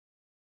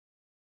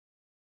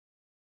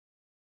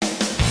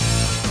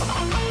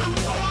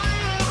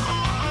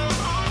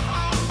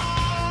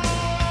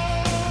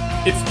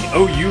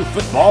OU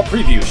Football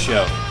Preview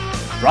Show.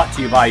 Brought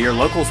to you by your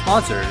local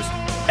sponsors,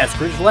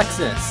 Eskridge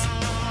Lexus,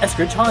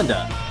 Eskridge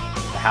Honda,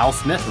 the Hal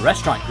Smith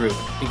Restaurant Group,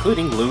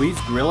 including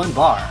Louie's Grill and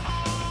Bar,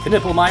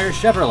 Knippelmeyer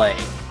Chevrolet,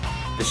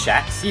 the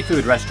Shack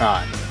Seafood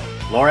Restaurant,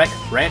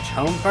 Lorick Ranch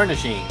Home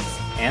Furnishings,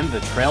 and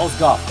the Trails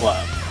Golf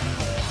Club.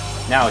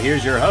 Now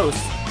here's your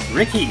hosts,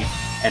 Rick Heath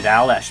and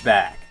Al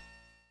Eschbach.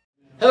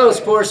 Hello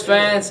sports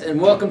fans, and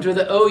welcome to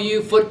the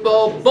OU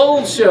Football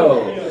Bowl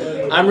Show.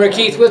 I'm Rick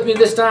Heath. With me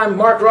this time,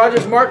 Mark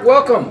Rogers. Mark,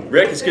 welcome.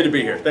 Rick, it's good to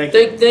be here. Thank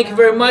you. Thank you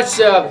very much.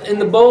 In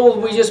the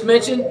bowl we just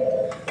mentioned,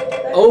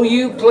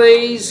 OU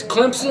plays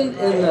Clemson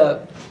in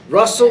the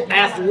Russell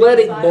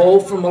Athletic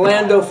Bowl from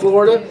Orlando,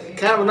 Florida.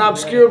 Kind of an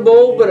obscure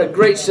bowl, but a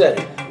great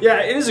setting.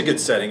 Yeah, it is a good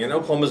setting, and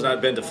Oklahoma's not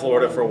been to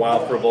Florida for a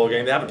while for a bowl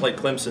game. They haven't played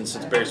Clemson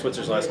since Barry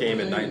Switzer's last game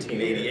in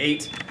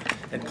 1988.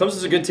 And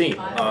Clemson's a good team.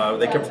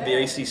 They come from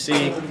the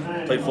ACC,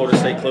 played Florida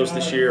State close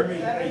this year,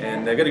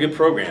 and they've got a good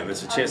program.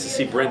 It's a chance to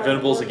see Brent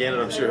Venables again,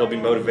 and I'm sure he'll be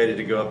motivated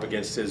to go up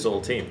against his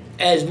old team.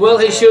 As well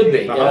he should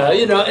be.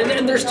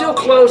 And they're still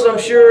close, I'm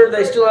sure.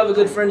 They still have a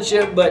good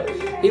friendship, but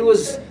he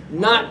was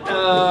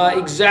not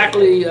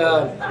exactly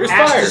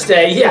asked to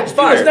stay. Yeah, he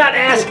was not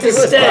asked to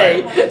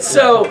stay.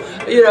 So,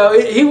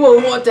 he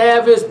will want to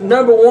have his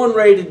 #1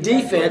 rated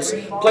defense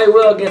play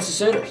well against the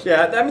Sooners.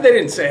 Yeah, I mean, they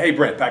didn't say, hey,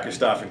 Brent, pack your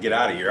stuff and get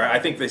out of here. I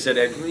think they said,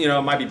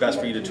 it might be best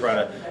for you to try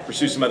to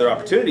pursue some other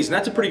opportunities, and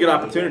that's a pretty good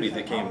opportunity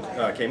that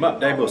came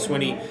up. Dabo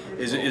Swinney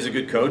is a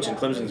good coach, and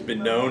Clemson's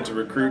been known to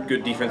recruit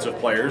good defensive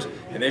players,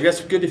 and they've got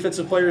some good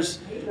defensive players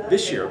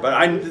this year.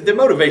 But the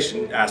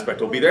motivation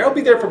aspect will be there. It'll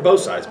be there for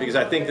both sides because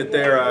I think that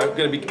they're going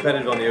to be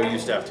competitive on the OU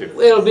staff too.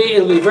 It'll be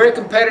a very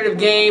competitive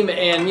game,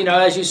 and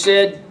as you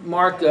said,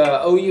 Mark,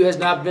 OU has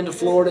not been to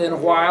Florida in a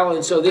while,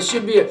 and so this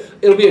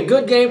it'll be a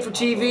good game for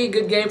TV,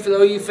 good game for the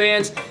OU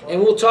fans,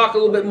 and we'll talk a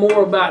little bit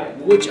more about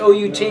which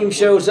OU team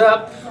shows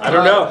up. I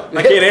don't know.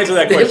 I can't answer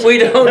that question. We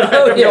don't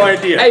know. I have no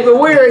idea. Hey, but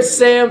we're at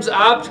Sam's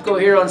Optical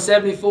here on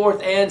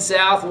 74th and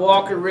South.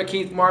 Walker, Rick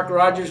Heath, Mark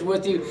Rogers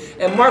with you.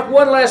 And Mark,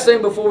 one last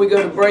thing before we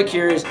go to break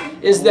here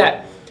is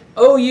that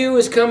OU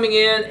is coming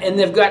in and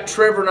they've got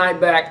Trevor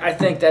Knight back. I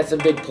think that's a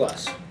big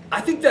plus. I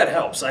think that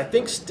helps. I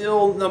think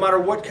still, no matter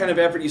what kind of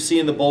effort you see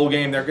in the bowl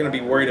game, they're going to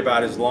be worried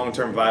about his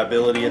long-term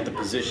viability at the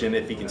position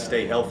if he can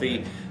stay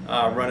healthy,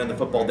 running the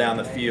football down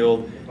the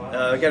field.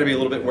 Got to be a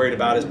little bit worried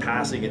about his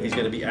passing if he's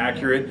going to be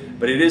accurate.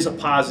 But it is a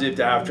positive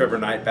to have Trevor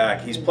Knight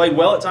back. He's played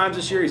well at times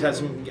this year. He's had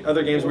some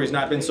other games where he's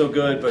not been so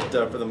good,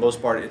 but for the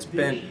most part, it's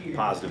been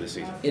positive this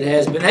season. It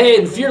has been. Hey,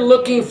 and if you're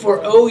looking for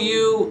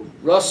OU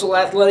Russell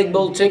Athletic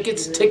Bowl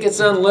tickets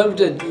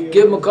unlimited,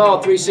 give them a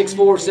call,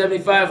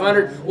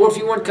 364-7500. Or if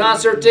you want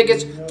concert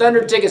tickets,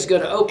 Thunder tickets, go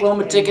to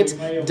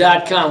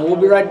oklahomatickets.com. We'll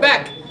be right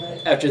back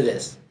after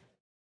this.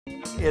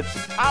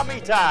 It's Tommy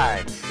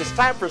time. It's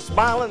time for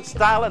smiling,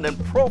 styling, and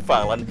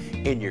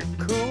profiling in your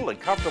cool and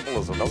comfortable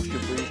as an ocean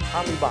breeze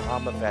Tommy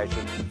Bahama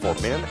fashion for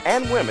men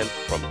and women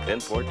from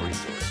Pinpoint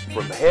Resource.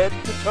 From head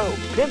to toe,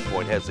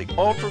 Pinpoint has the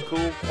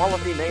ultra-cool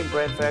quality name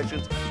brand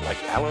fashions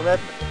like Allen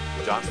Edmond,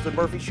 Johnston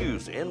Murphy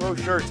shoes, Enro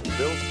shirts, and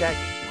Bill's khaki.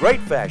 Great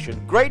fashion,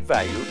 great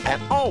value,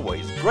 and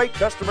always great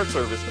customer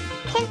service.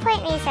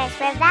 Pinpoint Resource,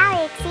 where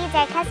value exceeds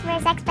our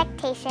customers'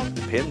 expectations.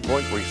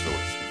 Pinpoint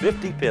Resource,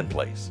 50 Penn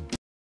Place.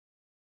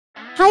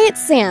 Hi,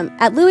 it's Sam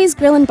at Louie's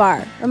Grill and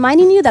Bar,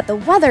 reminding you that the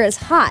weather is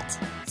hot.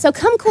 So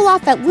come cool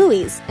off at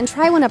Louie's and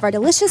try one of our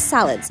delicious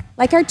salads,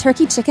 like our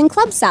turkey chicken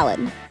club salad.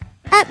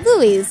 At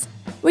Louie's,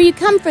 where you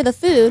come for the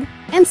food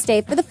and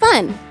stay for the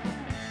fun.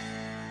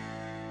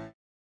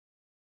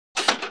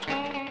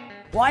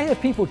 Why have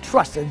people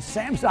trusted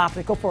Sam's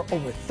Optical for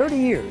over 30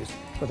 years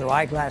for their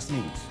eyeglass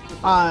needs?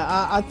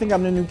 I think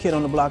I'm the new kid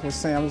on the block with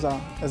Sam's.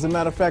 As a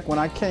matter of fact, when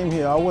I came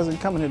here, I wasn't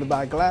coming here to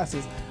buy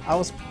glasses. I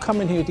was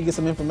coming here to get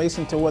some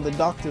information to where the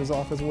doctor's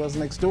office was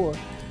next door.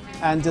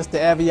 And just the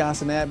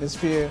ambiance and the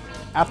atmosphere.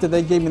 After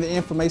they gave me the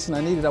information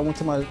I needed, I went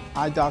to my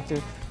eye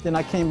doctor. Then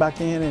I came back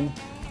in and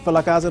felt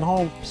like I was at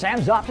home.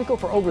 Sam's Optical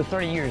for over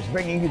 30 years,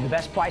 bringing you the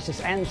best prices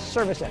and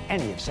service at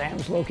any of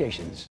Sam's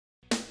locations.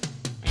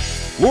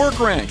 Lorick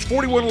Ranch,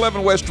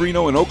 4111 West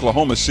Reno in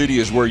Oklahoma City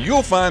is where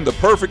you'll find the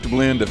perfect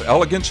blend of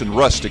elegance and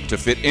rustic to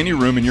fit any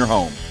room in your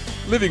home.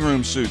 Living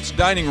room suits,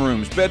 dining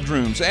rooms,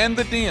 bedrooms, and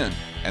the den.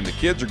 And the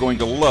kids are going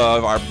to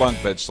love our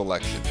bunk bed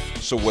selection.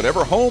 So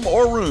whatever home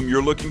or room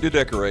you're looking to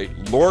decorate,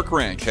 Lorick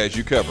Ranch has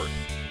you covered.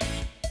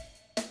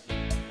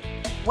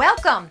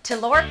 Welcome to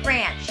Lorick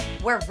Ranch,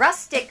 where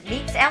rustic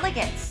meets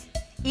elegance.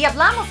 Y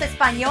hablamos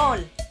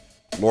español.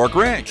 Lorick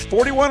Ranch,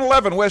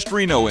 4111 West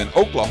Reno in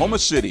Oklahoma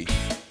City.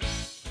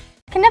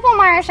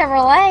 Knippelmeyer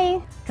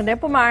Chevrolet.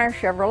 Knippelmeyer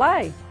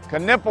Chevrolet.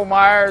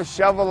 Knippelmeyer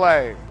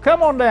Chevrolet.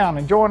 Come on down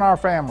and join our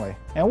family,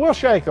 and we'll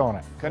shake on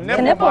it.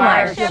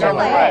 Knippelmeyer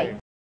Chevrolet.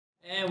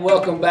 And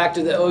welcome back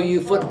to the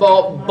OU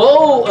Football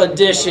Bowl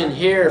edition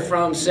here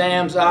from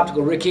Sam's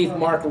Optical. Rick Heath,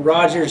 Mark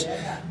Rogers.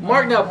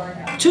 Mark,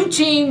 now, two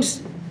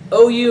teams,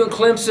 OU and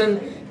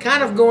Clemson,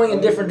 kind of going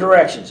in different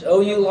directions.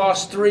 OU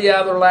lost 3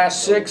 out of their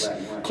last 6.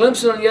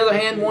 Clemson, on the other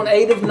hand, won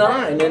 8 of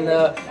 9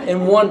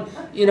 and won,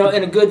 in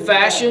a good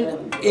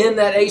fashion. in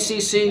that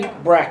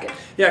ACC bracket.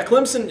 Yeah,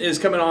 Clemson is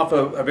coming off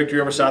a victory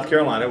over South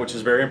Carolina, which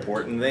is very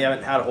important. They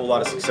haven't had a whole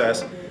lot of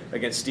success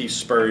against Steve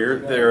Spurrier.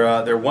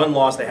 Their one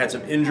loss, they had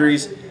some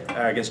injuries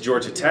against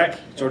Georgia Tech.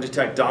 Georgia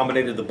Tech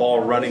dominated the ball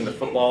running the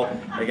football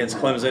against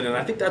Clemson, and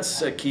I think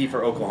that's a key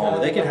for Oklahoma.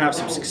 They can have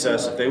some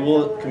success if they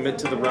will commit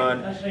to the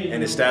run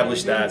and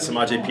establish that.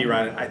 Samaje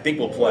Perine, I think,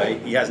 will play.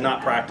 He has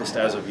not practiced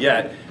as of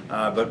yet,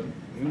 but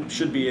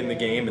should be in the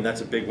game, and that's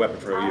a big weapon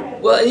for OU.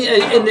 Well,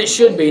 and it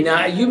should be.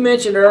 Now, you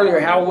mentioned earlier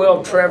how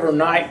well Trevor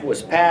Knight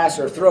was pass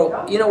or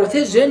throw. You know, with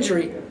his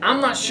injury,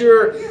 I'm not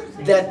sure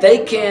that they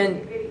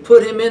can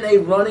put him in a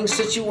running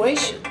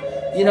situation.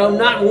 You know,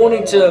 not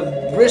wanting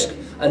to risk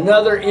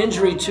another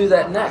injury to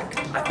that neck.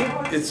 I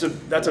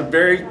think that's a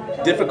very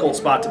difficult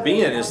spot to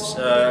be in as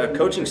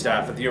coaching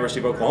staff at the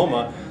University of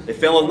Oklahoma. They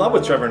fell in love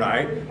with Trevor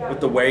Knight with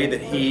the way that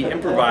he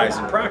improvised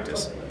in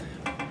practice.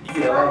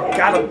 You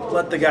gotta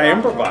let the guy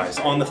improvise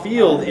on the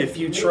field. If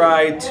you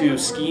try to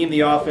scheme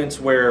the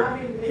offense where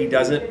he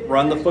doesn't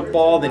run the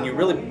football, then you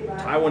really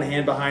tie one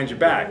hand behind your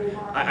back.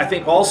 I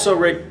think also,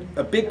 Rick,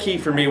 a big key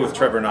for me with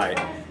Trevor Knight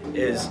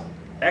is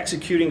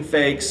executing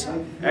fakes,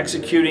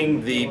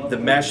 executing the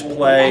mesh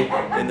play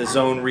in the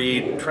zone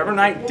read. Trevor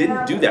Knight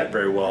didn't do that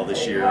very well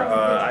this year.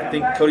 I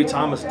think Cody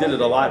Thomas did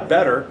it a lot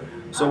better.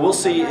 So we'll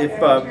see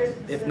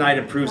if Knight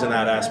improves in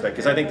that aspect,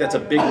 because I think that's a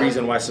big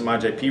reason why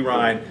Samaje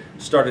Perine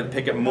started to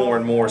pick up more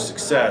and more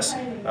success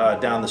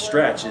down the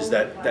stretch, is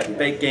that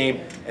fake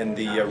game and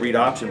the read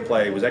option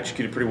play was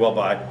executed pretty well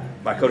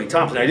by Cody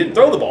Thompson. Now, he didn't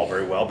throw the ball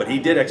very well, but he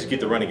did execute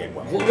the running game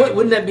well.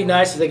 Wouldn't that be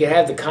nice if they could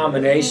have the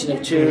combination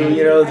of two,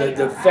 you know,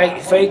 the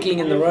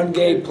faking and the run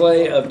game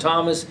play of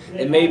Thomas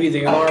and maybe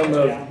the arm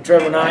of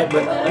Trevor Knight,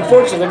 but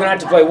unfortunately they're going to have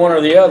to play one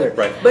or the other.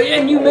 Right. But,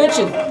 and you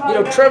mentioned, you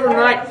know, Trevor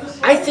Knight,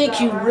 I think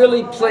he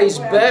really plays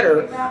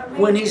better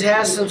when he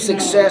has some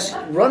success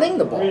running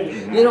the ball.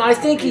 You know, I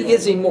think he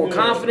gives him more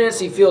confidence,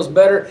 he feels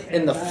better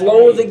in the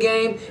flow of the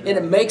game, and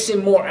it makes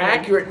him more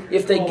accurate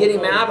if they get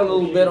him out a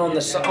little bit on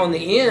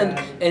the end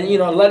and, you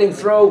know, let him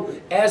throw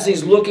as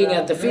he's looking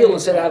at the field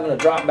instead of having a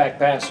drop back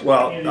pass.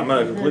 Well, I'm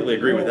going to completely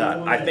agree with that.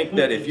 I think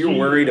that if you're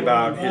worried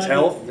about his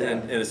health,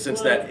 and in a sense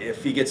that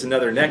if he gets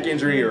another neck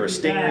injury or a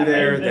stinger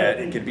there, that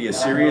it could be a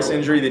serious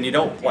injury, then you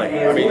don't play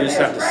him. I mean, you just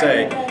have to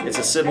say it's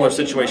a similar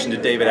situation to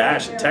David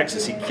Ash at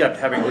Texas. He kept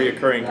having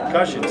reoccurring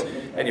concussions,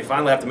 and you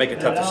finally have to make a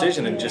tough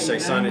decision and just say,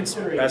 son, it's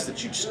best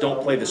that you just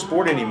don't play the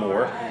sport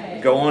anymore.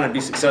 Go on and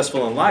be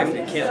successful in life.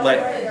 You can't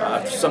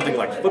let something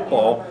like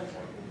football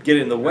get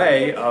in the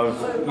way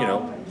of, you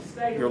know,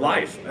 your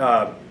life.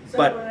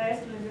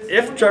 But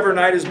if Trevor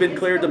Knight has been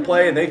cleared to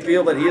play and they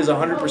feel that he is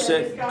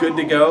 100% good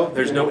to go,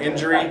 there's no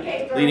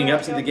injury leading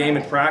up to the game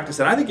in practice,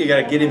 and I think you got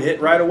to get him hit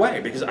right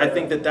away, because I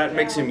think that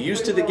makes him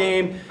used to the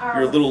game.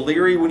 You're a little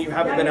leery when you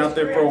haven't been out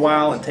there for a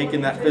while and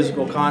taking that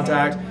physical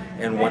contact.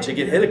 And once you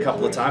get hit a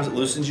couple of times, it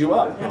loosens you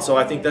up. And so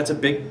I think that's a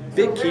big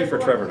key for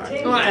Trevor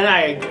Knight. Well, and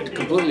I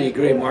completely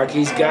agree, Mark.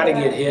 He's got to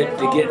get hit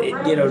to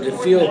get, you know, to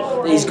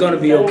feel that he's going to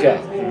be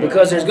okay.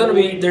 Because there's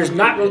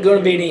not going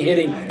to be any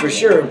hitting for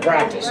sure in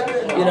practice,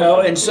 you know.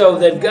 And so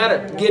they've got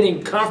to get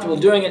him comfortable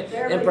doing it,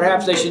 and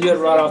perhaps they should do it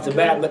right off the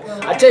bat. But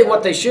I tell you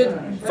what, they should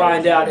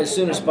find out as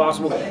soon as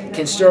possible: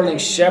 can Sterling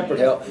Shepard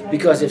help?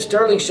 Because if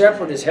Sterling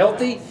Shepard is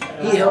healthy,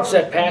 he helps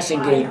that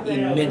passing game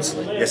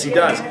immensely. Yes, he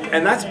does.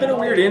 And that's been a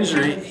weird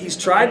injury. He's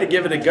tried to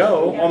give it a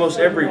go almost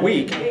every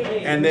week,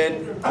 and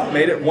then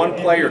made it one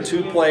play or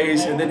two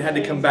plays, and then had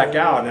to come back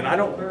out. And I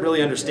don't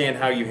really understand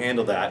how you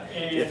handle that.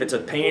 If it's a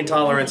pain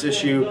tolerance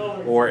issue,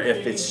 or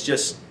if it's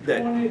just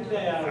that,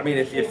 I mean,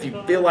 if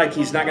you feel like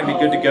he's not going to be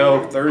good to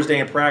go Thursday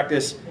in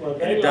practice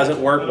and it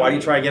doesn't work, why do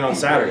you try again on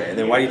Saturday? And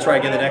then why do you try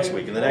again the next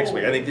week and the next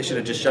week? I think they should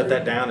have just shut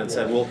that down and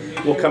said,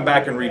 we'll come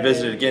back and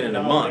revisit it again in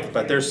a month.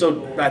 But they're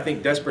so, I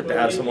think, desperate to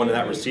have someone in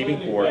that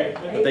receiving corps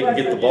that they can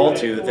get the ball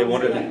to, that they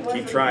wanted to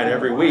keep trying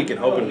every week and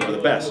hoping for the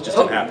best. It just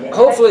didn't happen.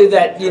 Hopefully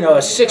that, you know, a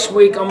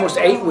 6-week, almost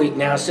 8-week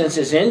now since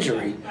his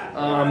injury,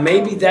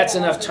 maybe that's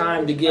enough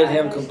time to get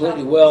him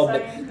completely well.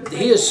 But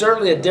he is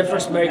certainly a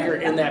difference maker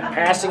in that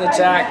passing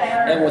attack,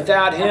 and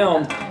without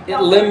him, it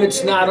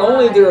limits not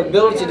only their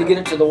ability to get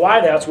into the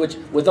wideouts, which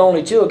with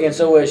only 2 against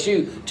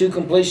OSU, 2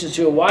 completions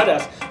to a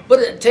wideouts, but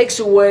it takes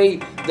away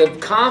the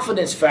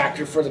confidence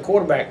factor for the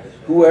quarterback,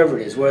 whoever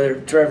it is, whether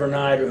Trevor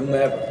Knight or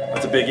whomever.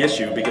 That's a big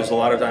issue, because a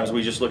lot of times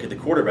we just look at the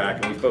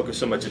quarterback and we focus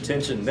so much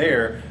attention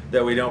there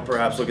that we don't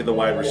perhaps look at the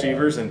wide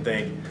receivers and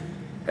think,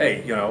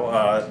 hey, you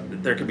know,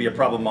 there could be a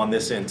problem on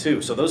this end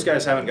too. So those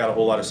guys haven't got a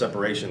whole lot of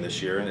separation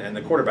this year, and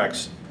the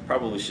quarterbacks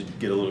probably should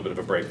get a little bit of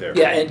a break there.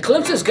 Yeah, and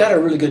Clemson's got a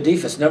really good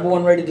defense.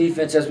 #1 rated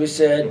defense, as we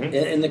said,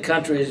 in the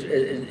country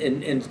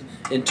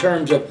in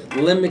terms of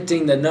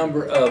limiting the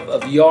number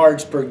of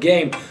yards per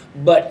game.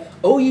 But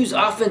OU's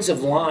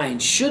offensive line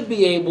should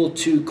be able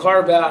to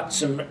carve out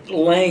some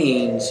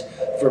lanes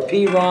for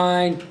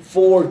Perine,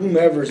 Ford,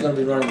 whomever is going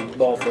to be running the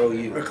ball for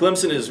OU.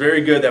 Clemson is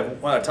very good. They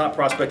have a top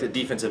prospect at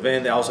defensive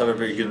end. They also have a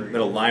very good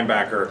middle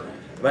linebacker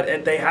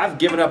But they have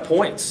given up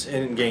points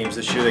in games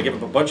this year. They give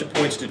up a bunch of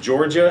points to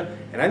Georgia,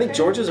 and I think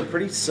Georgia's a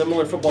pretty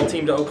similar football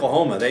team to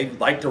Oklahoma. They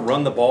like to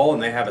run the ball,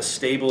 and they have a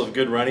stable of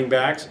good running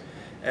backs.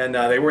 And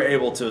they were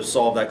able to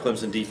solve that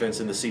Clemson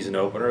defense in the season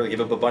opener. They gave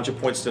up a bunch of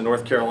points to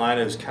North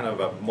Carolina. It was kind of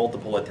a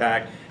multiple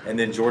attack. And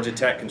then Georgia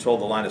Tech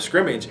controlled the line of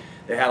scrimmage.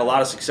 They had a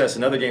lot of success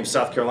in other games.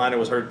 South Carolina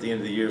was hurt at the end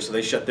of the year, so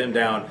they shut them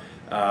down.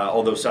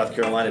 Although South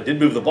Carolina did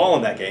move the ball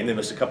in that game. They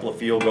missed a couple of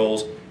field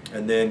goals.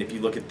 And then if you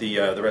look at the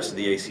rest of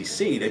the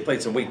ACC, they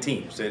played some weak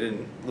teams.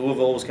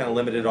 Louisville was kind of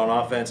limited on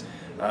offense.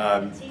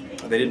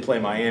 They didn't play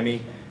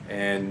Miami,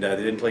 and they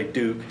didn't play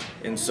Duke.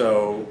 And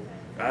so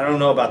I don't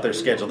know about their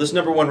schedule. This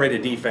 #1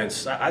 rated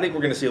defense, I think we're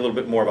going to see a little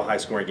bit more of a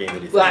high-scoring game than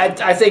you think. Well,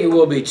 I think it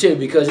will be, too,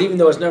 because even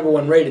though it's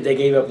 #1 rated, they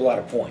gave up a lot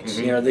of points.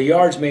 You know, the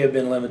yards may have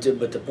been limited,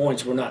 but the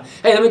points were not.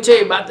 Hey, let me tell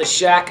you about the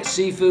Shack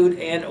Seafood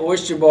and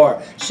Oyster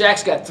Bar.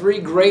 Shack's got 3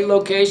 great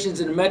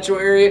locations in the metro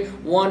area,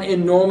 one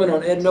in Norman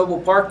on Ed Noble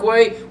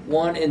Parkway,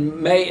 one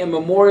in May and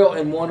Memorial,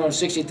 and one on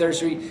 63rd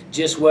Street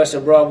just west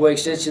of Broadway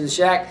Extension. The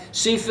Shack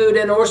Seafood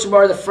and Oyster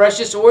Bar, the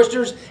freshest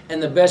oysters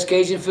and the best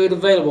Cajun food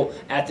available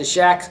at the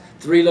Shack's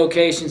 3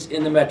 locations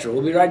in the metro.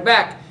 We'll be right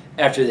back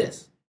after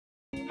this.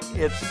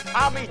 It's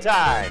Tommy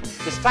time.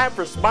 It's time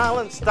for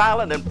smiling,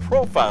 styling, and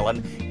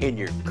profiling in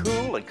your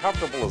cool and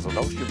comfortable as an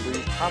ocean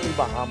breeze Tommy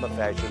Bahama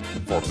fashion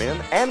for men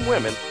and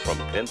women from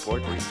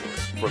Pinpoint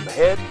Resource. From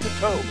head to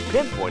toe,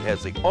 Pinpoint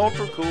has the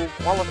ultra-cool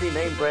quality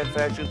name brand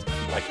fashions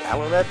like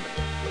Allen Edmond,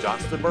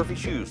 Johnston Murphy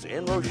shoes,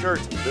 Enro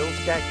shirts, and Bill's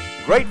khaki.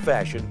 Great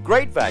fashion,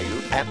 great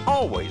value, and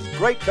always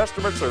great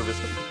customer service.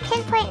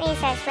 Pinpoint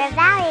Resource, where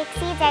value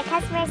exceeds our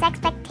customers'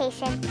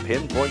 expectations.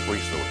 Pinpoint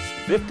Resource,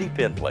 50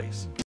 Penn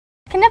Place.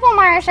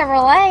 Knippelmeyer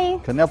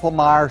Chevrolet.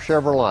 Knippelmeyer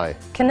Chevrolet.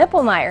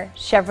 Knippelmeyer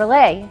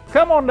Chevrolet.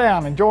 Come on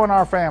down and join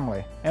our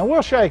family, and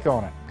we'll shake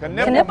on it.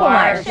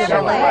 Knippelmeyer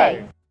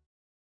Chevrolet.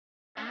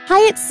 Hi,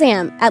 it's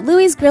Sam at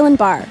Louie's Grill &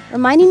 Bar,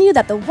 reminding you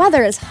that the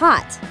weather is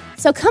hot.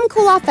 So come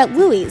cool off at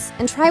Louie's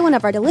and try one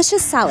of our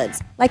delicious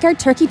salads, like our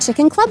turkey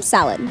chicken club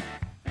salad.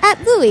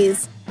 At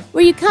Louie's,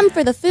 where you come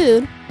for the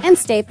food and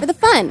stay for the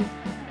fun.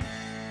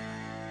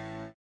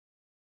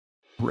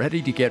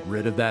 Ready to get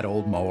rid of that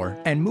old mower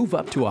and move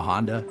up to a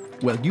Honda?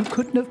 Well, you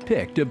couldn't have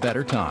picked a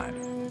better time.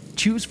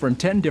 Choose from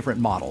 10 different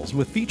models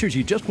with features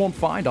you just won't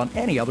find on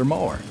any other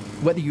mower.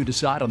 Whether you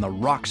decide on the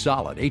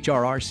rock-solid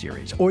HRR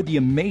series or the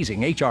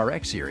amazing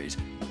HRX series,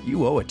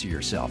 you owe it to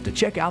yourself to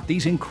check out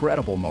these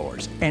incredible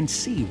mowers and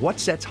see what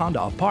sets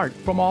Honda apart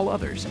from all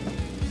others.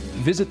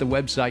 Visit the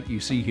website you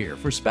see here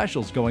for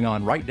specials going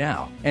on right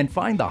now and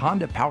find the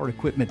Honda Power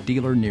Equipment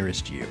dealer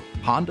nearest you.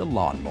 Honda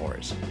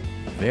Lawnmowers.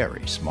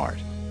 Very smart.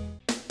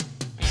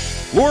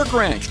 Lorick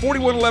Ranch,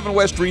 4111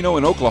 West Reno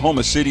in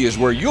Oklahoma City is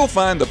where you'll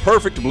find the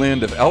perfect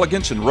blend of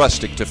elegance and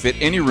rustic to fit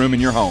any room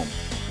in your home.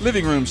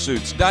 Living room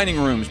suites,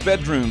 dining rooms,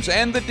 bedrooms,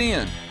 and the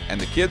den.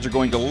 And the kids are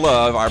going to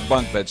love our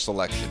bunk bed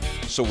selection.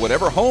 So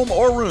whatever home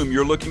or room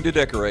you're looking to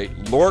decorate,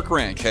 Lorick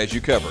Ranch has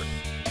you covered.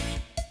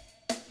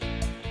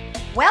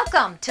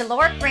 Welcome to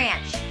Lorick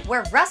Ranch,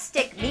 where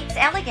rustic meets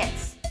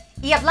elegance.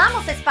 Y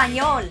hablamos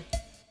español.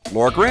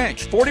 Lorick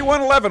Ranch,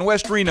 4111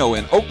 West Reno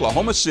in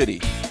Oklahoma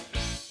City.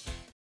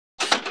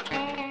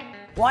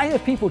 Why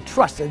have people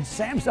trusted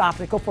Sam's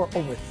Optical for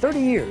over 30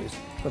 years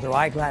for their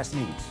eyeglass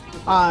needs?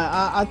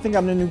 I think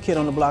I'm the new kid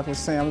on the block with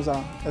Sam's.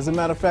 As a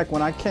matter of fact,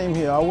 when I came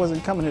here, I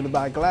wasn't coming here to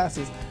buy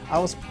glasses. I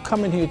was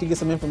coming here to get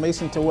some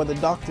information to where the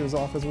doctor's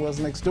office was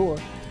next door,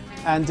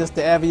 and just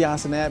the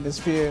ambiance and the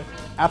atmosphere.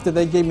 After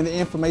they gave me the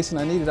information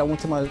I needed, I went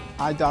to my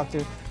eye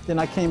doctor. Then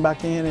I came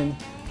back in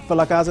and felt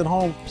like I was at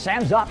home.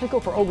 Sam's Optical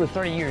for over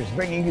 30 years,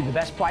 bringing you the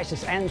best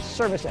prices and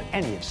service at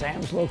any of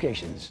Sam's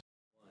locations.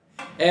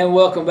 And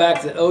welcome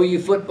back to the OU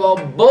Football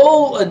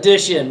Bowl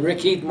Edition.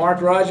 Rick Heath,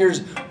 Mark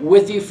Rogers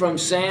with you from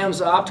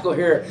Sam's Optical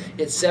here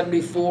at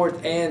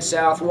 74th and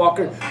South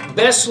Walker.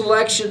 Best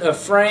selection of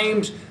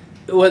frames,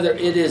 whether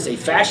it is a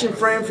fashion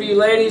frame for you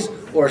ladies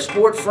or a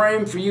sport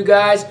frame for you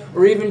guys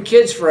or even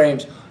kids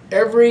frames.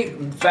 Every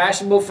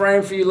fashionable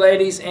frame for you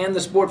ladies and the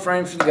sport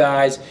frame for the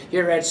guys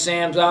here at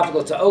Sam's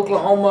Optical. It's an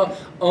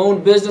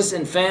Oklahoma-owned business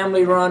and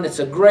family-run. It's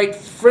a great,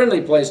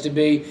 friendly place to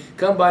be.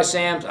 Come by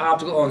Sam's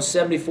Optical on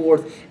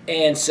 74th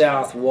and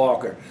South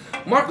Walker.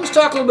 Mark, let's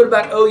talk a little bit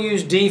about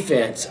OU's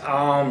defense.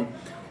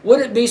 Would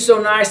it be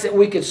so nice that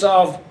we could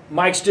solve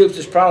Mike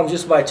Stoops' problem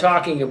just by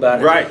talking about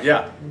it? Right,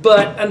 yeah.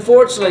 But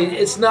unfortunately,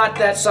 it's not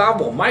that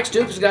solvable. Mike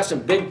Stoops has got some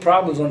big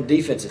problems on the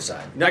defensive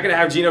side. Not going to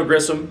have Geno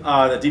Grissom,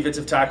 the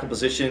defensive tackle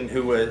position,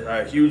 who was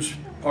a huge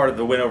part of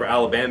the win over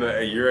Alabama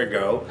a year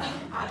ago.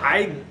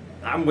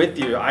 I'm with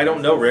you. I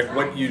don't know, Rick,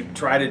 what you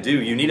try to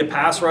do. You need a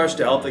pass rush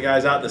to help the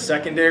guys out in the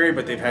secondary,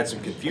 but they've had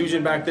some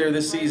confusion back there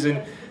this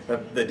season.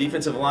 The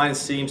defensive line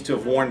seems to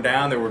have worn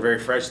down. They were very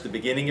fresh at the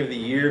beginning of the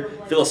year.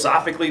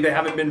 Philosophically, they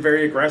haven't been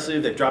very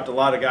aggressive. They've dropped a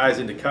lot of guys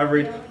into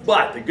coverage.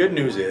 But the good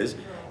news is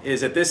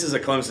that this is a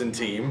Clemson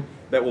team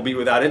that will be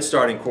without its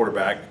starting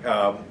quarterback.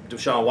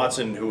 Deshaun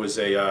Watson, who was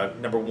a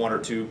number 1 or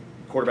 2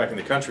 quarterback in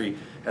the country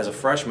as a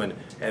freshman,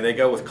 and they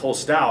go with Cole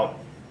Stout,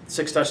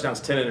 6 touchdowns,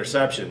 10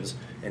 interceptions.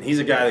 and he's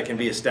a guy that can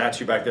be a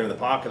statue back there in the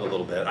pocket a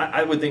little bit.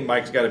 I would think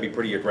Mike's got to be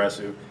pretty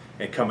aggressive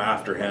and come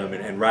after him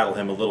and rattle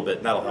him a little bit,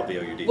 and that'll help the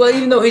OU defense. Well,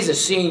 even though he's a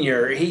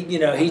senior,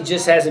 he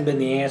just hasn't been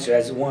the answer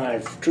as one a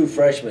true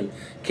freshman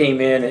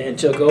came in and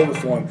took over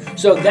for him.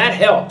 So that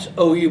helps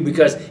OU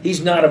because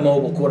he's not a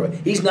mobile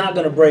quarterback. He's not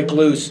going to break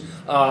loose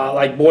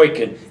like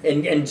Boykin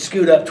and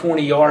scoot up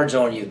 20 yards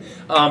on you.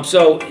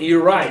 So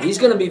you're right. He's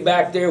going to be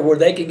back there where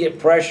they can get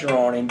pressure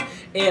on him.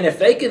 And if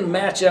they can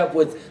match up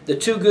with the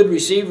two good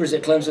receivers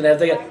that Clemson have,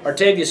 they got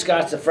Artavius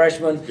Scott's the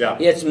freshman. Yeah.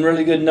 He had some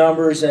really good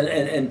numbers,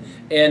 and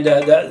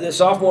the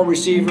sophomore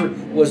receiver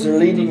was their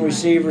leading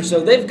receiver. So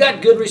they've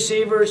got good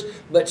receivers,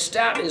 but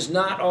Stout is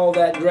not all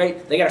that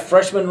great. They got a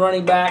freshman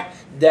running back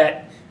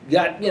that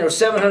got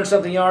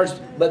 700-something yards,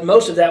 but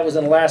most of that was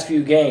in the last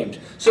few games.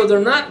 So they're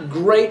not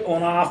great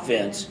on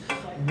offense,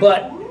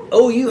 but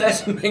OU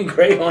hasn't been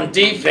great on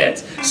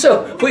defense.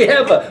 So we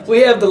have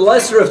the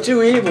lesser of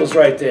two evils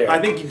right there. I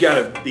think you've got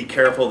to be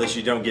careful that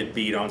you don't get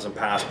beat on some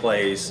pass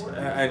plays,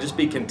 and just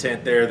be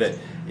content there that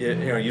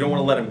you don't want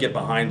to let them get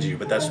behind you.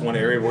 But that's one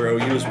area where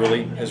OU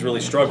has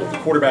really struggled. The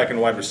quarterback and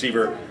wide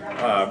receiver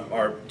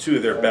are two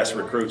of their best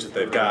recruits that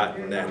they've got,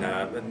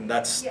 and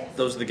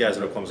those are the guys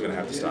that Oklahoma's going to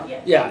have to stop.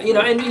 Yeah,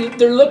 and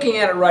they're looking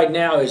at it right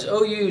now as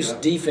OU's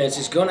defense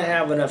is going to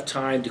have enough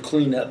time to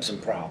clean up some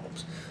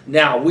problems.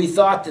 Now, we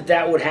thought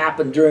that would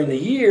happen during the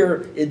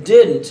year. It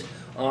didn't.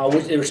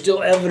 They were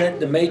still evident.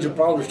 The major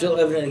problems were still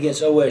evident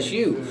against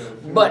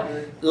OSU. But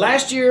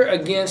last year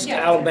against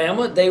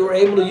Alabama, they were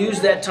able to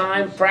use that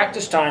time,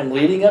 practice time,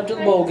 leading up to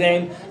the bowl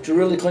game to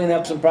really clean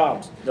up some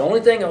problems. The only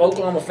thing an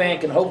Oklahoma fan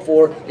can hope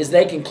for is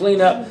they can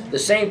clean up the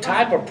same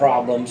type of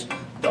problems,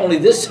 only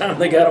this time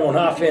they got them on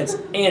offense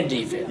and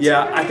defense.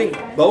 Yeah, I think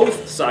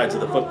both sides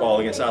of the football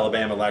against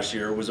Alabama last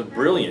year was a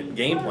brilliant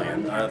game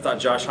plan. I thought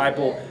Josh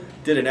Heupel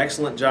did an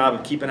excellent job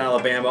of keeping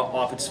Alabama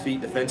off its feet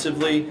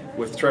defensively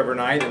with Trevor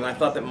Knight, and I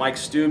thought that Mike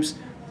Stoops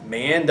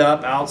manned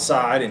up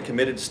outside and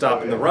committed to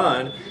stopping the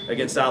run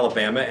against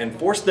Alabama and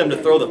forced them to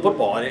throw the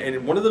football.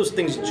 And one of those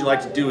things that you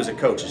like to do as a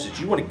coach is that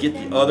you want to get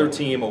the other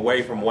team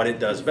away from what it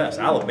does best.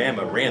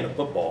 Alabama ran the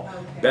football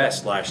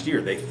best last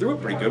year. They threw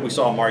it pretty good. We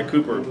saw Amari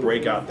Cooper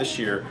break out this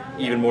year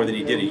even more than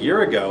he did a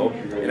year ago.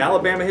 And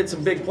Alabama hit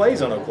some big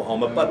plays on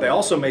Oklahoma, but they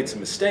also made some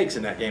mistakes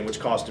in that game,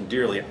 which cost them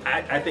dearly.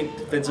 I think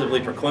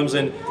defensively for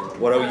Clemson,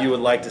 what OU would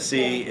like to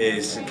see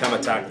is come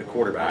attack the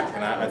quarterback.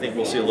 And I think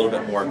we'll see a little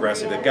bit more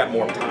aggressive. They've got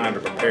more time to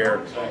prepare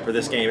for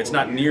this game. It's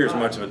not near as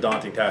much of a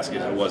daunting task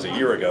as it was a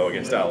year ago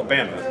against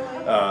Alabama.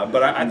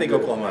 But I think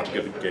Oklahoma has a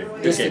good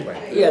game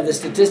plan. Yeah, the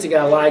statistic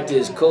I liked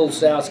is Cole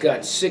Stout's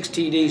got 6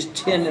 TDs,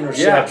 10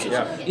 interceptions.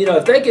 Yeah.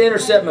 If they can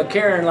intercept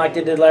McCarron like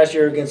they did last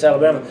year against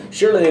Alabama,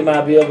 surely they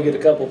might be able to get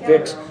a couple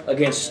picks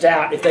against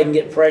Stout if they can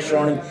get pressure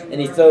on him and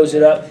he throws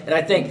it up. And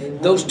I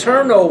think those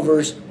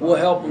turnovers will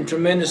help them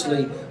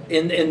tremendously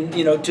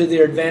to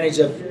their advantage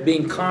of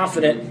being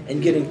confident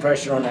and getting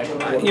pressure on that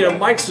quarterback.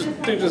 Mike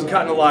Stoops has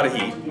gotten a lot of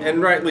heat,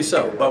 and rightly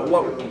so. But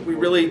what we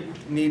really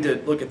need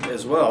to look at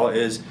as well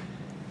is,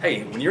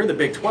 hey, when you're in the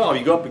Big 12,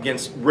 you go up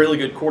against really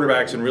good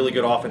quarterbacks and really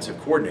good offensive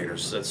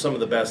coordinators. That's some of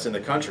the best in the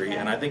country,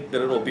 and I think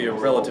that it'll be a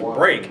relative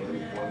break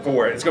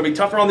for it. It's going to be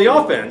tougher on the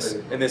offense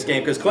in this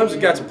game because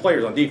Clemson's got some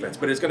players on defense,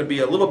 but it's going to be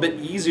a little bit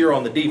easier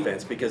on the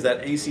defense because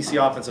that ACC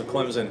offensive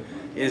Clemson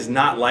is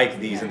not like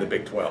these in the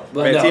Big 12.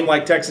 A team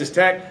like Texas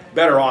Tech,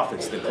 better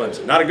offense than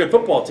Clemson. Not a good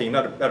football team,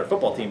 not a better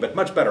football team, but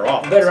much better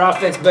offense. Better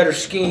offense, better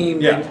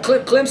scheme. Yeah.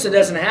 Clemson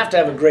doesn't have to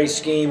have a great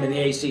scheme in the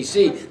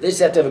ACC. They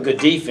just have to have a good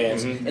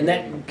defense, and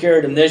that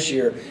carried them this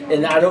year.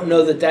 And I don't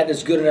know that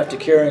is good enough to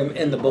carry them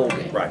in the bowl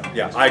game. Right.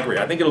 Yeah, I agree.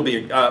 I think it'll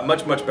be a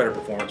much better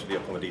performance for the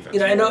Oklahoma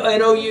defense. I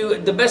know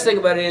the best thing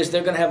about it is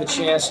they're going to have a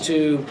chance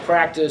to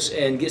practice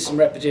and get some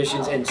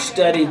repetitions and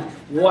study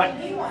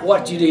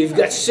what you do. You've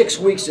got 6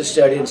 weeks to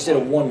study instead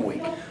of 1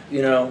 week.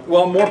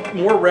 Well,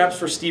 more reps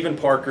for Stephen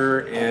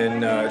Parker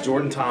and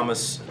Jordan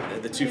Thomas,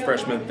 the two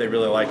freshmen that they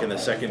really like in the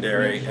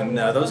secondary. And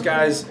those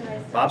guys,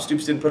 Bob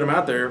Stoops didn't put them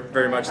out there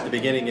very much at the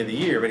beginning of the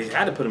year, but he's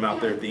had to put them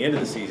out there at the end of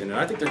the season. And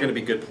I think they're going to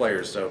be good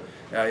players, so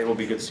it will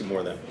be good to see more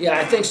of them. Yeah,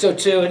 I think so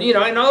too. And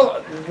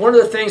one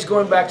of the things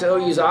going back to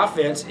OU's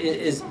offense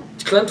is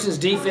Clemson's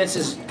defense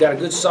has got a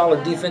good,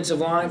 solid defensive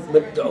line,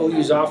 but the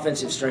OU's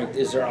offensive strength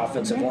is their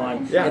offensive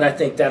line, and I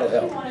think that'll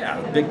help. Yeah,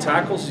 big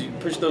tackles, you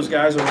push those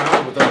guys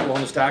around with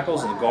Oklahoma's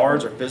tackles, and the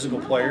guards are physical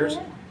players.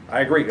 I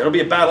agree. It'll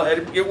be a battle.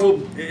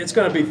 It's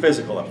going to be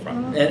physical up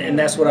front. And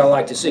that's what I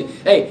like to see.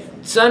 Hey,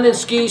 Sun and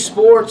Ski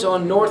Sports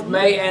on North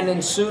May and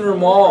in Sooner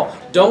Mall.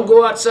 Don't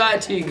go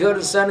outside till you go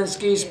to Sun and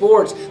Ski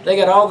Sports. They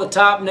got all the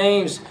top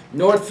names: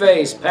 North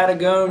Face,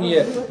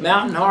 Patagonia,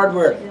 Mountain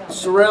Hardware,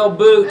 Sorel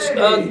boots,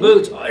 UGG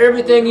boots,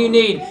 everything you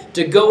need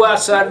to go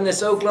outside in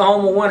this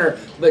Oklahoma winter.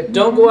 But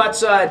don't go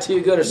outside till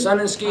you go to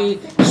Sun and Ski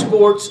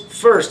Sports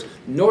first.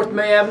 North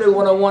May Avenue,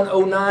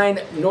 10109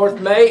 North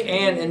May,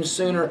 and in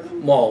Sooner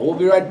Mall. We'll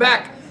be right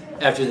back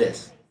after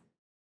this.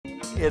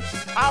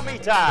 it's Tommy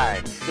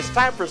time. It's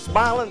time for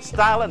smiling,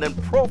 styling, and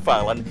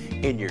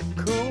profiling in your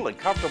cool and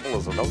comfortable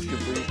as an ocean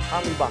breeze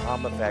Tommy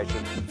Bahama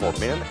fashion for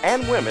men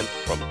and women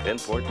from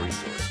Pinpoint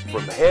Resorts.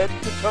 From head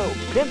to toe,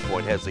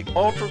 Pinpoint has the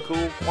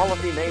ultra-cool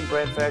quality name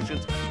brand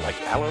fashions like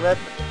Allen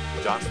Edmond,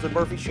 Johnston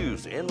Murphy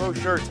shoes, Enro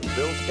shirts, and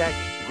Bill's khaki.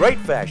 Great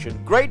fashion,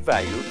 great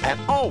value, and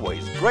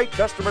always great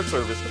customer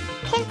service.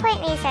 Pinpoint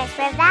Resorts,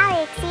 where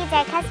value exceeds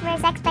our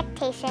customers'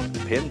 expectations.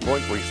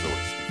 Pinpoint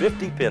Resorts,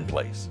 50 Penn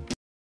Place.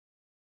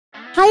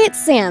 Hi,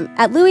 it's Sam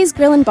at Louie's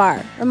Grill and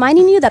Bar,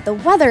 reminding you that the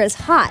weather is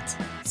hot.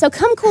 So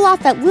come cool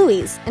off at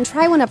Louie's and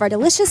try one of our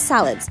delicious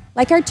salads,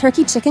 like our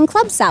turkey chicken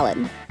club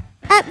salad.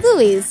 At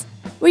Louie's,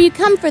 where you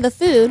come for the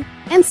food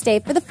and stay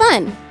for the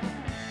fun.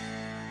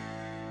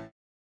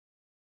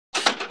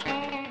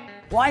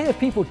 Why have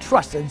people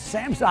trusted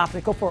Sam's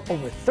Optical for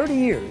over 30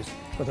 years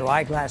for their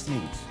eyeglass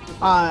needs?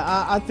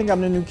 I think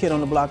I'm the new kid on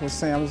the block with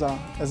Sam's.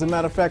 As a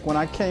matter of fact, when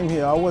I came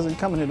here, I wasn't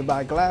coming here to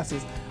buy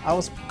glasses. I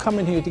was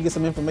coming here to get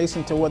some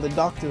information to where the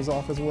doctor's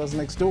office was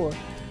next door.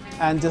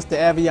 And just the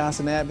ambiance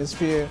and the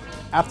atmosphere.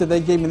 After they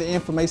gave me the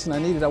information I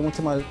needed, I went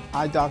to my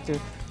eye doctor.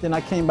 Then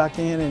I came back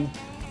in and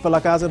felt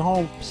like I was at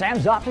home.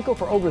 Sam's Optical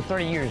for over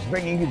 30 years,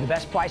 bringing you the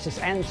best prices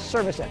and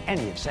service at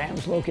any of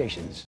Sam's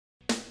locations.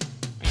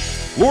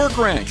 Lorick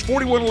Ranch,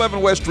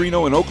 4111 West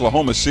Reno in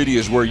Oklahoma City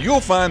is where you'll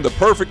find the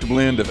perfect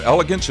blend of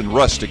elegance and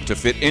rustic to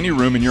fit any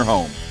room in your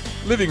home.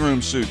 Living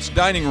room suites,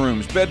 dining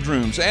rooms,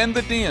 bedrooms, and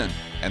the den.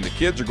 And the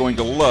kids are going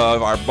to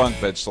love our bunk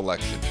bed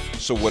selection.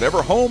 So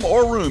whatever home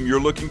or room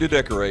you're looking to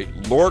decorate,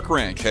 Lorick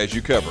Ranch has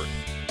you covered.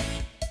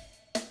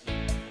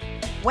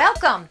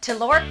 Welcome to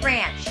Lorick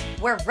Ranch,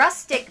 where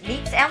rustic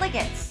meets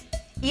elegance.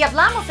 Y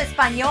hablamos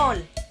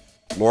español.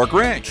 Lorick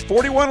Ranch,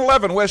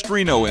 4111 West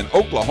Reno in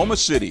Oklahoma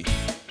City.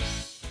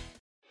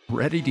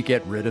 Ready to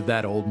get rid of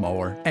that old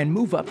mower and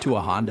move up to a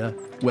Honda?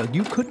 Well,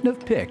 you couldn't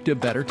have picked a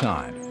better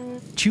time.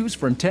 Choose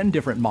from 10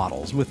 different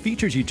models with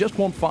features you just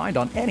won't find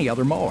on any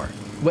other mower.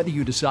 Whether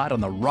you decide on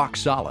the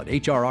rock-solid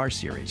HRR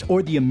series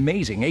or the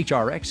amazing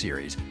HRX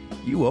series,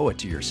 you owe it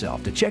to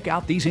yourself to check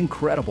out these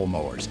incredible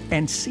mowers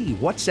and see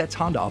what sets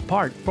Honda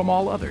apart from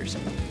all others.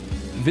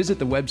 Visit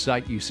the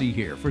website you see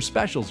here for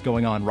specials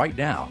going on right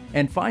now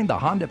and find the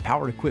Honda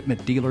Power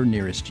Equipment dealer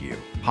nearest you.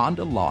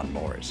 Honda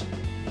Lawnmowers.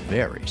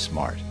 Very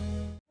smart.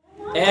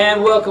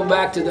 And welcome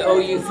back to the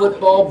OU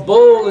Football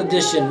Bowl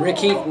edition. Rick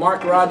Heath,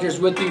 Mark Rogers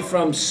with you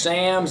from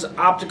Sam's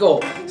Optical,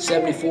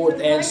 74th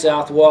and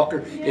South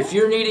Walker. If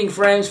you're needing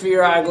frames for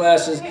your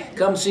eyeglasses,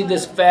 come see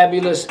this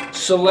fabulous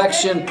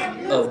selection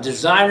of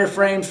designer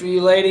frames for you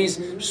ladies,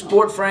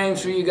 sport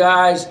frames for you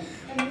guys,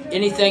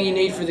 anything you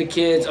need for the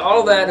kids,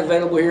 all that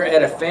available here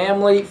at a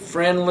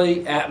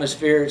family-friendly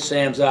atmosphere at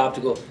Sam's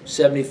Optical,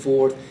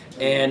 74th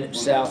and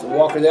South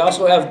Walker. They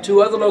also have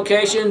 2 other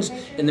locations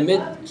in the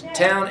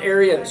Midtown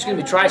area,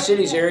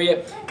 Tri-Cities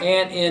area,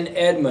 and in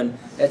Edmond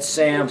at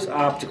Sam's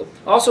Optical.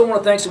 Also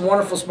want to thank some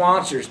wonderful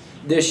sponsors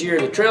this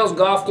year. The Trails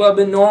Golf Club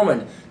in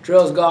Norman.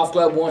 Trails Golf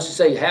Club wants to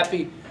say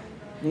Happy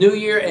New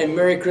Year and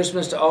Merry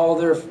Christmas to all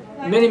their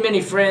many, many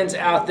friends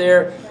out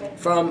there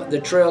from the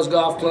Trails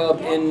Golf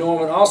Club in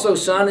Norman. Also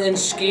Sun and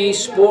Ski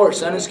Sports.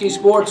 Sun and Ski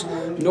Sports,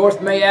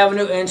 North May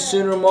Avenue and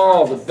Sooner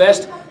Mall. The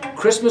best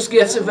Christmas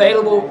gifts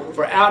available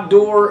for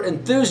outdoor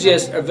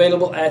enthusiasts are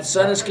available at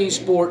Sun and Ski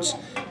Sports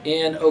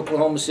in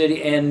Oklahoma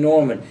City and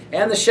Norman.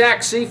 And the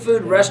Shack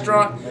Seafood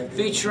Restaurant,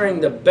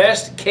 featuring the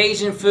best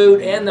Cajun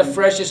food and the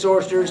freshest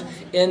oysters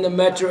in the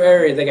metro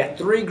area. They got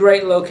 3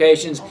 great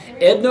locations.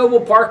 Ed Noble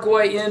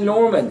Parkway in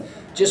Norman,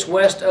 just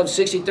west of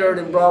 63rd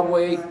and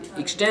Broadway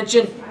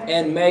Extension,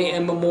 and May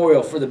and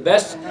Memorial. For the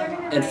best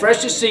and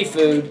freshest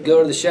seafood,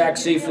 go to the Shack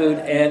Seafood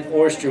and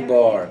Oyster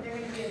Bar.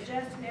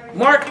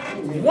 Mark,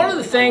 one of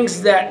the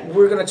things that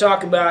we're going to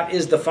talk about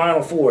is the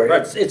Final Four.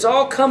 Right. It's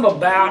all come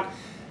about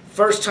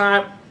first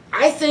time.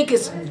 I think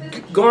it's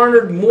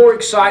garnered more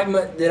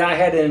excitement than I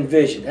had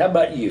envisioned. How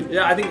about you?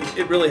 Yeah, I think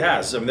it really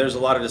has. I mean, there's a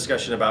lot of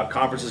discussion about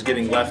conferences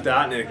getting left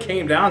out, and it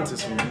came down to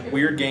some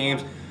weird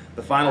games.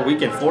 The final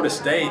weekend, Florida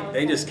State,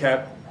 they just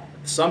kept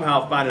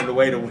somehow finding a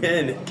way to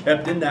win and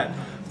kept in that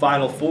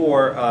Final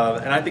Four,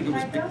 and I think it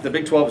was the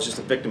Big 12 is just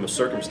a victim of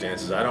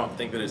circumstances. I don't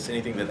think that it's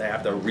anything that they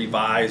have to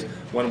revise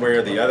one way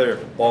or the other.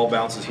 If ball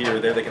bounces here or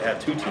there, they could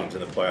have 2 teams in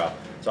the playoff.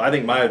 So I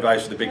think my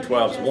advice for the Big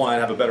 12 is 1,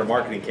 have a better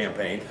marketing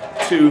campaign.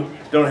 2,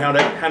 don't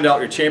hand out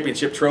your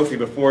championship trophy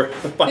before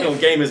the final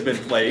game has been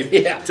played.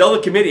 Yeah. Tell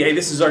the committee, hey,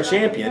 this is our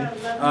champion,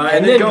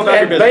 and then go about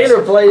your business.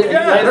 Baylor played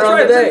later on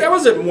the day. That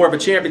wasn't more of a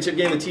championship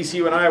game than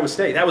TCU and Iowa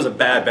State. That was a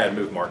bad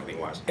move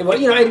marketing-wise. Well,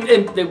 you know,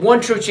 and the one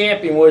true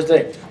champion was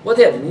they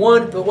have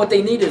one, but what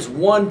they need is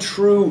one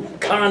true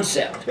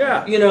concept.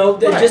 Yeah. You know,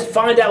 they just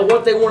find out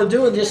what they want to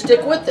do and just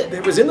stick with it.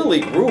 It was in the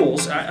league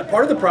rules.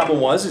 Part of the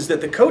problem is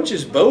that the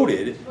coaches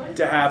voted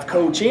to have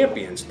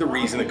co-champions. The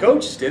reason the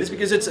coaches did is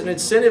because it's an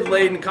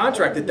incentive-laden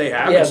contract that they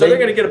have, and so they're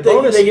going to get a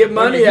bonus. They get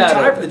money out of it. If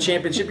you tie for the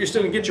championship, you're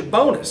still going to get your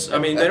bonus. I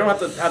mean, they don't have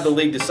to have the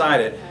league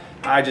decide it.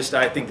 I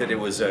think that it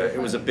was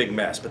a big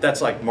mess. But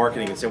that's like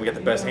marketing and saying we got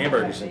the best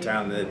hamburgers in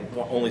town and then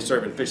only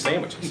serving fish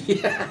sandwiches.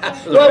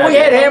 Yeah. Well, we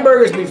had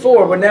hamburgers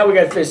before, but now we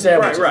got fish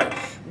sandwiches. Right.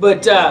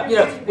 But you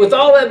know, with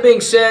all that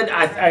being said,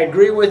 I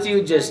agree with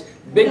you. Just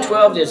Big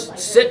 12, just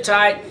sit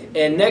tight,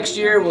 and next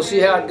year we'll see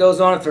how it goes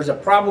on. If there's a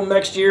problem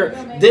next year,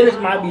 then it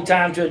might be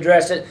time to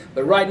address it.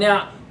 But right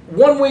now,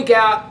 1 week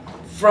out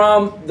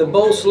from the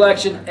bowl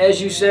selection,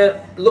 as you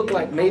said, look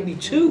like maybe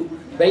 2,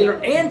 Baylor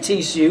and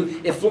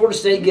TCU, if Florida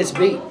State gets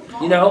beat,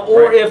 you know,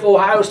 or if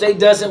Ohio State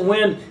doesn't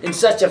win in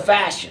such a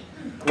fashion.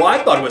 Well,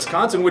 I thought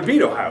Wisconsin would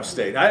beat Ohio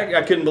State.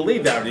 I couldn't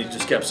believe that. He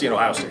just kept seeing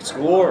Ohio State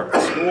score,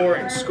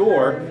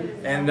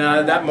 and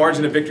that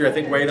margin of victory, I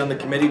think, weighed on the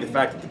committee. The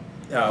fact that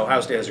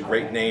Ohio State has a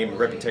great name,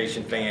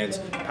 reputation, fans,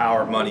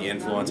 power, money,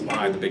 influence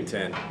behind the Big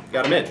Ten.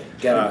 Got them in.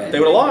 If they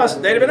would have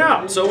lost, they'd have been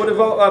out. So would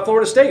have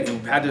Florida State, who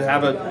had to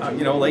have a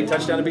late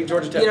touchdown to beat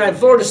Georgia Tech. You know, in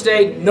Florida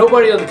State,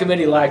 nobody on the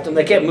committee liked them.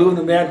 They kept moving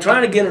them down,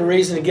 trying to get a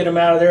reason to get them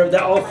out of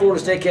there. All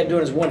Florida State kept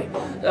doing is winning.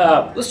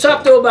 Let's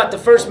talk, though, about the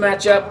first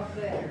matchup.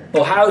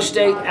 Ohio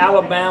State,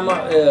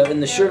 Alabama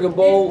in the Sugar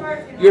Bowl.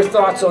 Your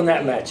thoughts on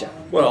that matchup?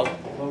 Well,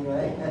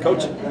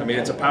 coaching. I mean,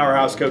 it's a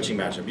powerhouse coaching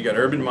matchup. You got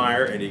Urban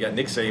Meyer and you got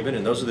Nick Saban,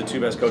 and those are the 2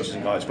 best coaches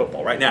in college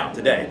football right now,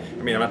 today.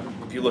 I mean,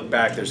 if you look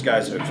back, there's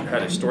guys that have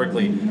had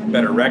historically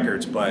better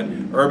records, but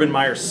Urban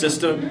Meyer's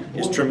system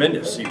is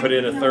tremendous. You put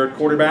in a third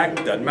quarterback,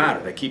 doesn't matter.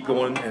 They keep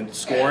going and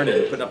scoring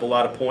and putting up a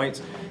lot of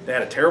points. They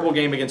had a terrible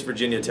game against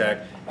Virginia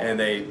Tech, and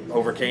they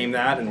overcame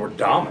that and were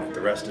dominant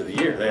the rest of the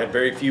year. They had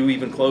very few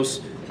even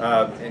close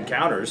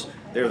encounters.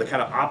 They're the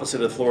kind of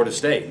opposite of Florida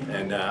State,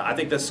 and I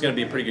think this is going to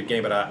be a pretty good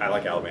game, but I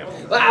like Alabama.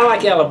 Well, I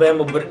like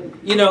Alabama, but,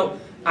 you know,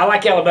 I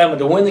like Alabama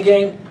to win the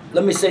game.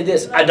 Let me say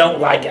this, I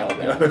don't like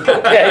Alabama.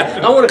 Okay,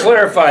 I want to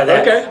clarify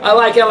that. Okay. I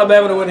like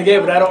Alabama to win the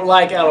game, but I don't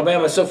like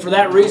Alabama. So for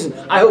that reason,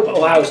 I hope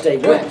Ohio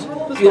State wins.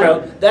 You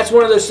know, that's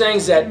one of those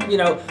things that, you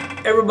know,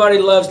 everybody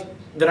loves,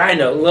 that I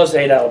know, loves to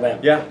hate Alabama.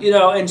 Yeah. You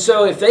know, and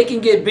so if they can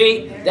get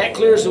beat, that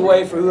clears the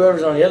way for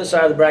whoever's on the other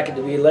side of the bracket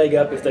to be a leg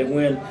up if they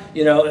win,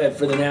 you know,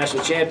 for the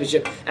national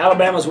championship.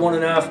 Alabama's won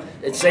enough.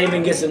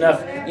 Saban gets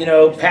enough, you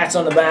know, pats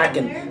on the back,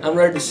 and I'm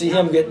ready to see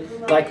him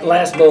get like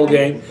last bowl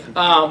game.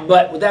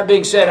 But with that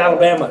being said,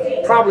 Alabama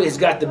probably has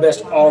got the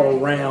best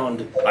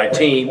all-around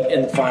team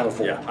in the Final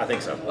Four. Yeah, I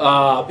think so.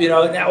 You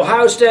know, now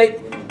Ohio State,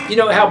 you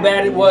know how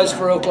bad it was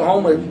for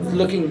Oklahoma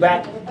looking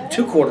back,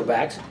 2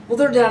 quarterbacks. Well,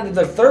 they're down to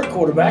their 3rd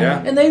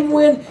quarterback, and they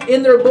win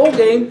in their bowl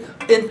game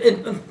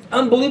in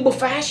unbelievable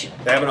fashion.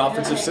 They have an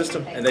offensive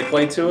system, and they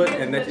play to it,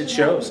 and it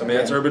shows. I mean,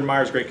 that's Urban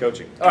Meyer's great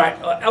coaching. All right,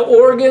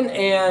 Oregon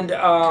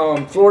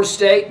and Florida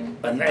State,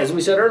 and as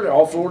we said earlier,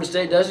 all Florida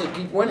State does is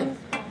keep winning.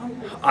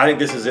 I think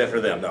this is it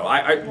for them, though.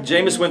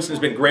 Jameis Winston's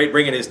been great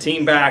bringing his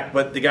team back,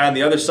 but the guy on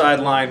the other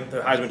sideline, the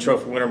Heisman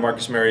Trophy winner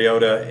Marcus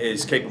Mariota,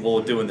 is capable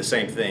of doing the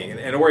same thing.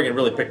 And Oregon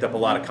really picked up a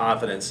lot of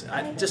confidence.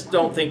 I just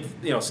don't think,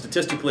 you know,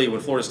 statistically, when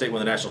Florida State won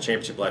the national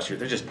championship last year,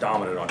 they're just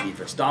dominant on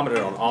defense,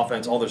 dominant on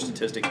offense, all their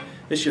statistics.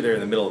 This year they're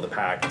in the middle of the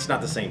pack. It's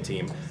not the same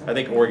team. I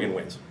think Oregon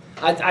wins.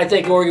 I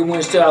think Oregon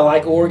wins too. I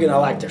like Oregon. I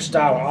like their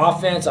style of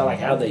offense. I like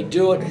how they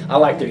do it. I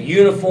like their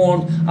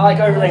uniforms. I like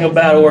everything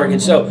about Oregon.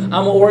 So I'm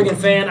an Oregon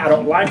fan. I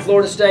don't like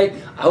Florida State.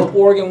 I hope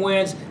Oregon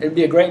wins. It'd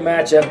be a great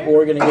matchup,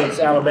 Oregon against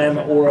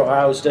Alabama or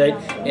Ohio State.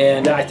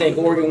 And I think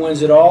Oregon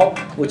wins it all,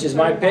 which is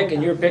my pick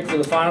and your pick for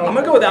the final. I'm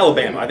going to go with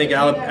Alabama. I think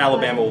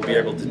Alabama will be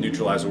able to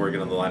neutralize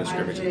Oregon on the line of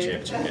scrimmage in the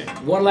championship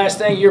game. One last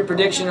thing, your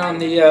prediction on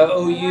the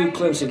OU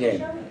Clemson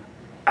game.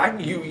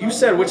 You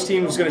said which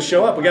team was going to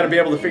show up. We got to be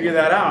able to figure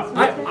that out.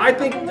 I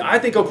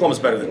think Oklahoma's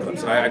better than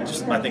Clemson.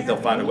 I think they'll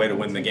find a way to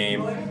win the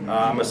game.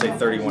 I'm going to say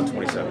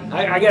 31-27.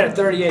 I got it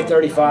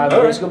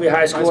 38-35. It's going to be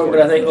high scoring,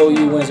 but I think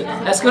OU wins it.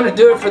 That's going to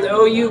do it for the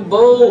OU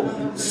Bowl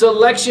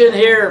selection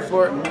here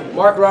for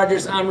Mark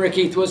Rogers. I'm Rick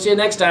Heath. We'll see you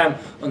next time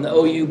on the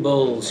OU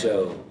Bowl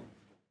Show.